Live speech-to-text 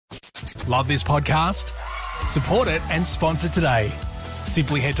Love this podcast? Support it and sponsor today.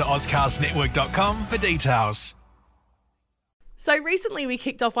 Simply head to ozcastnetwork.com for details. So recently we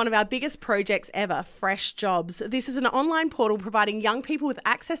kicked off one of our biggest projects ever, Fresh Jobs. This is an online portal providing young people with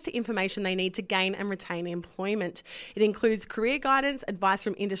access to information they need to gain and retain employment. It includes career guidance, advice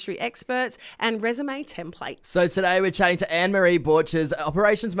from industry experts, and resume templates. So today we're chatting to Anne-Marie Borchers,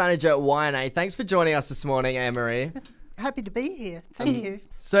 Operations Manager at YNA. Thanks for joining us this morning, Anne-Marie. Happy to be here. Thank you.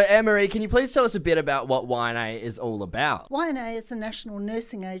 So Anne-Marie, can you please tell us a bit about what YNA is all about? YNA is a national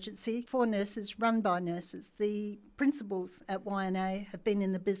nursing agency for nurses, run by nurses. The principals at YNA have been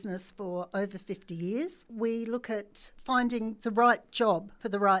in the business for over 50 years. We look at finding the right job for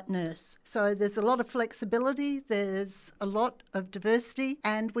the right nurse. So there's a lot of flexibility, there's a lot of diversity,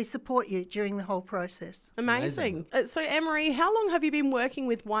 and we support you during the whole process. Amazing. So Anne-Marie, how long have you been working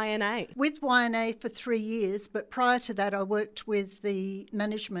with YNA? With YNA for 3 years, but prior to that I worked with the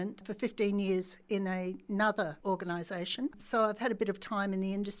management for 15 years in another organisation. So I've had a bit of time in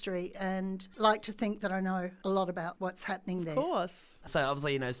the industry and like to think that I know a lot about what's happening there. Of course. So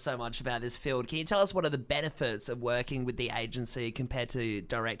obviously you know so much about this field. Can you tell us what are the benefits of working with the agency compared to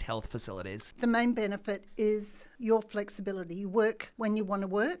direct health facilities? The main benefit is your flexibility. You work when you want to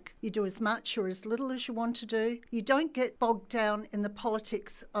work. You do as much or as little as you want to do. You don't get bogged down in the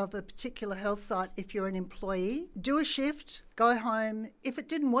politics of a particular health site if you're an employee. Do a shift, go home. If it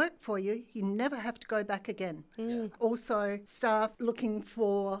didn't work for you, you never have to go back again. Also, staff looking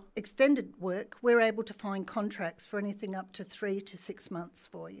for extended work, we're able to find contracts for anything up to 3 to 6 months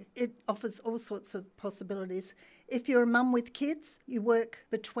for you. It offers all sorts of possibilities. If you're a mum with kids, you work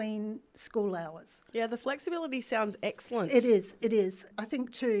between school hours. Yeah, the flexibility sounds excellent. It is. I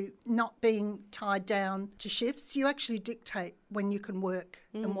think too, not being tied down to shifts, you actually dictate when you can work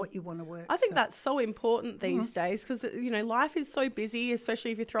and what you want to work. I think that's so important these days because, you know, life is so busy,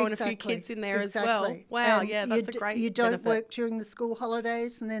 especially if you throw in a few kids in there as well. Wow, and yeah, that's a great You don't benefit. work during the school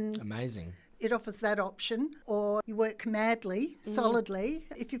holidays and then Amazing. it offers that option, or you work madly, solidly,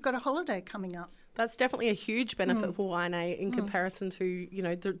 if you've got a holiday coming up. That's definitely a huge benefit for YNA in comparison to, you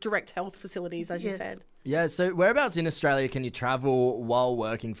know, the direct health facilities, as you Yes. said. Yeah, so whereabouts in Australia can you travel while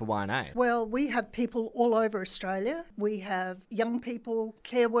working for YNA? Well, we have people all over Australia. We have young people,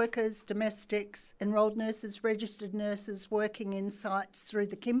 care workers, domestics, enrolled nurses, registered nurses working in sites through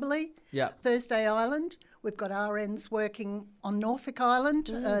the Kimberley, Yeah. Thursday Island. We've got RNs working on Norfolk Island.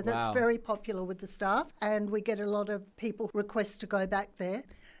 That's Wow. very popular with the staff, and we get a lot of people request to go back there.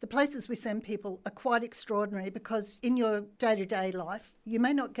 The places we send people are quite extraordinary because in your day-to-day life, you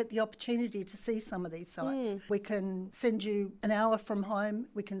may not get the opportunity to see some of these sites. We can send you an hour from home.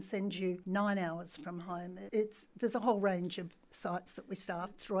 We can send you 9 hours from home. There's a whole range of sites that we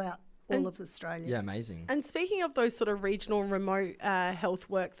staff throughout all of Australia. Yeah, amazing. And speaking of those sort of regional remote health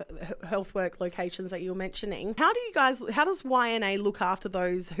work locations that you were mentioning, how does YNA look after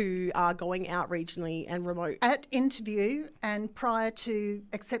those who are going out regionally and remote? At interview and prior to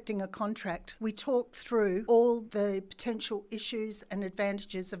accepting a contract, we talk through all the potential issues and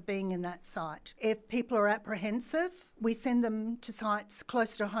advantages of being in that site. If people are apprehensive, we send them to sites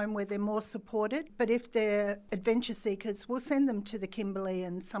closer to home where they're more supported. But if they're adventure seekers, we'll send them to the Kimberley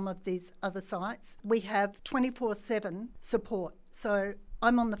and some of these other sites. We have 24/7 support. So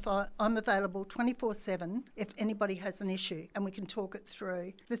I'm on the phone, I'm available 24/7 if anybody has an issue and we can talk it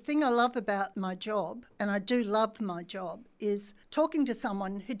through. The thing I love about my job, and I do love my job, is talking to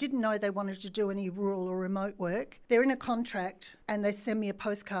someone who didn't know they wanted to do any rural or remote work. They're in a contract and they send me a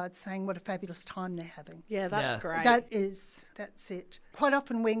postcard saying what a fabulous time they're having. Yeah, that's Yeah. great. That's it. Quite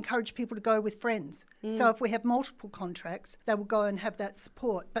often we encourage people to go with friends. So if we have multiple contracts, they will go and have that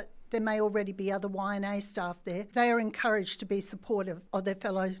support. But there may already be other YNA staff there. They are encouraged to be supportive of their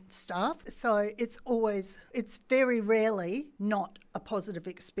fellow staff. So it's very rarely not a positive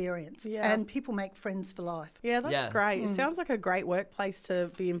experience. Yeah. And people make friends for life. Yeah, that's Yeah. great. It sounds like a great workplace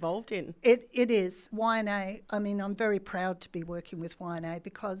to be involved in. It is. YNA, I mean, I'm very proud to be working with YNA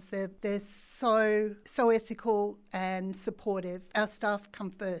because they're so ethical and supportive. Our staff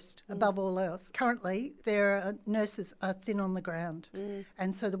come first, above all else. Currently, their nurses are thin on the ground.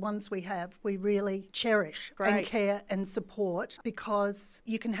 And so the ones we have, we really cherish and Great. care and support because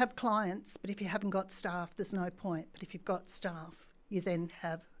you can have clients, but if you haven't got staff, there's no point. But if you've got staff, you then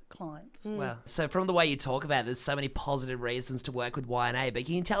have clients. Wow. So from the way you talk about it, there's so many positive reasons to work with YNA, but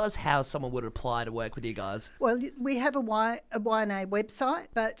can you tell us how someone would apply to work with you guys? Well, we have a YNA website,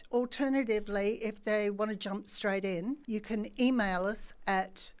 but alternatively, if they want to jump straight in, you can email us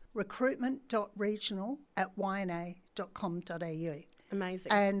at recruitment.regional@yna.com.au.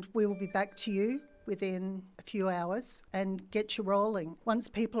 Amazing. And we will be back to you within a few hours and get you rolling. Once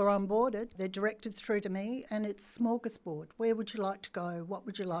people are onboarded, they're directed through to me, and it's smorgasbord. Where would you like to go? What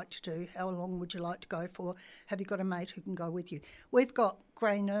would you like to do? How long would you like to go for? Have you got a mate who can go with you? We've got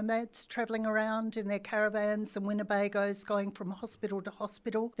grey nomads travelling around in their caravans and Winnebagos going from hospital to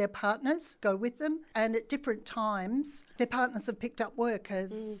hospital. Their partners go with them, and at different times their partners have picked up work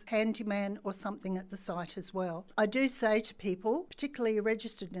as handyman or something at the site as well. I do say to people, particularly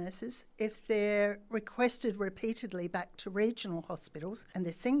registered nurses, if they're requested repeatedly back to regional hospitals and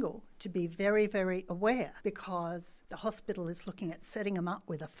they're single, to be very, very aware, because the hospital is looking at setting them up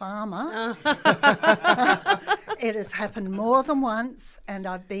with a farmer. It has happened more than once, and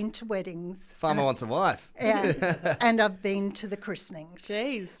I've been to weddings. Farmer wants a wife. Yeah, and I've been to the christenings.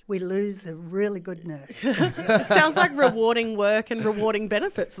 Jeez. We lose a really good nurse. It sounds like rewarding work and rewarding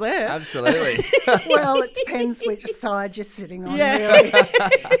benefits there. Absolutely. Well, it depends which side you're sitting on, Yeah. really.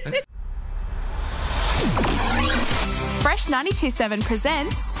 Fresh 92.7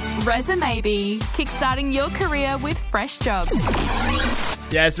 presents Resume Bee, kickstarting your career with fresh jobs.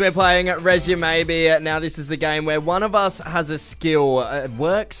 Yes, we're playing Resume Bee. Now, this is a game where one of us has a skill, a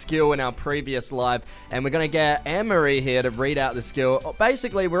work skill in our previous life, and we're going to get Anne-Marie here to read out the skill.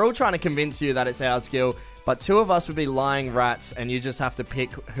 Basically, we're all trying to convince you that it's our skill, but two of us would be lying rats, and you just have to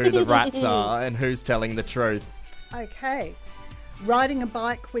pick who the rats are and who's telling the truth. Okay. Riding a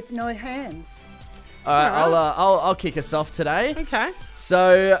bike with no hands. All right, I'll kick us off today. Okay.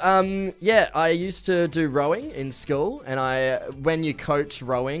 So, I used to do rowing in school, and when you coach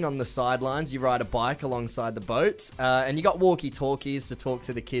rowing on the sidelines, you ride a bike alongside the boat, and you got walkie-talkies to talk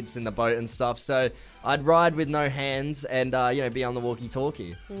to the kids in the boat and stuff. So I'd ride with no hands and be on the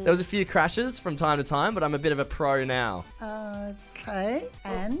walkie-talkie. There was a few crashes from time to time, but I'm a bit of a pro now. Okay.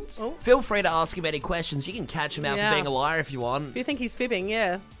 And? Feel free to ask him any questions. You can catch him out for being a liar if you want. If you think he's fibbing,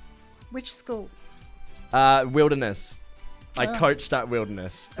 yeah. Which school? Wilderness. I coached at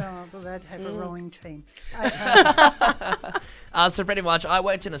Wilderness. Oh, well, they'd have a rowing team. So pretty much, I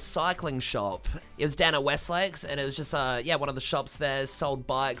worked in a cycling shop. It was down at Westlakes, and it was just, one of the shops there sold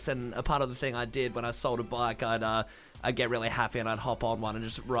bikes, and a part of the thing I did when I sold a bike, I'd get really happy and I'd hop on one and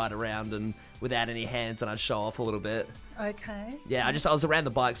just ride around and without any hands, and I'd show off a little bit. Okay. Yeah, I was around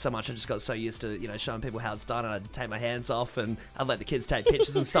the bike so much, I just got so used to, showing people how it's done, and I'd take my hands off and I'd let the kids take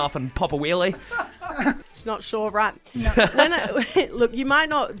pictures and stuff and pop a wheelie. Not sure, right? No. Look, you might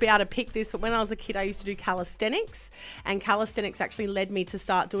not be able to pick this, but when I was a kid, I used to do calisthenics, and calisthenics actually led me to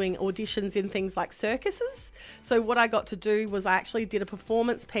start doing auditions in things like circuses. So what I got to do was I actually did a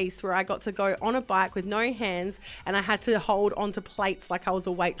performance piece where I got to go on a bike with no hands, and I had to hold onto plates like I was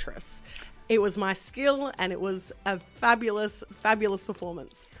a waitress. It was my skill, and it was a fabulous, fabulous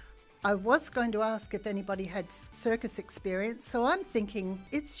performance. I was going to ask if anybody had circus experience, so I'm thinking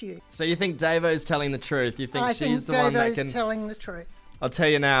it's you. So you think Davo's telling the truth? You think she's the one that Davo's can... telling the truth. I'll tell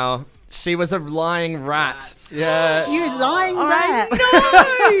you now, she was a lying rat. Yeah. You lying rat. No!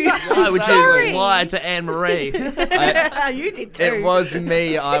 Why would you lie to Anne-Marie? You did too. It was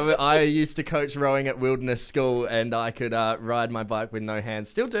me. I used to coach rowing at Wilderness School, and I could ride my bike with no hands.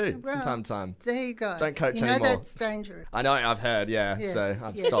 Still do from time to time. There you go. Don't coach anymore. anymore. That's dangerous. I know, I've heard, Yes, so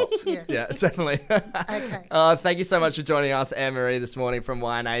I've yes, stopped. yes. Yeah, definitely. Okay. Thank you so much for joining us, Anne-Marie, this morning from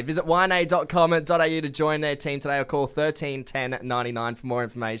YNA. Visit yna.com.au to join their team today, or call 13 10 99 for more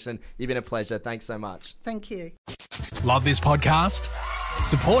information. You've been a pleasure. Thanks so much. Thank you. Love this podcast?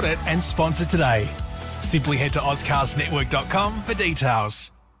 Support it and sponsor today. Simply head to AuscastNetwork.com for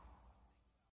details.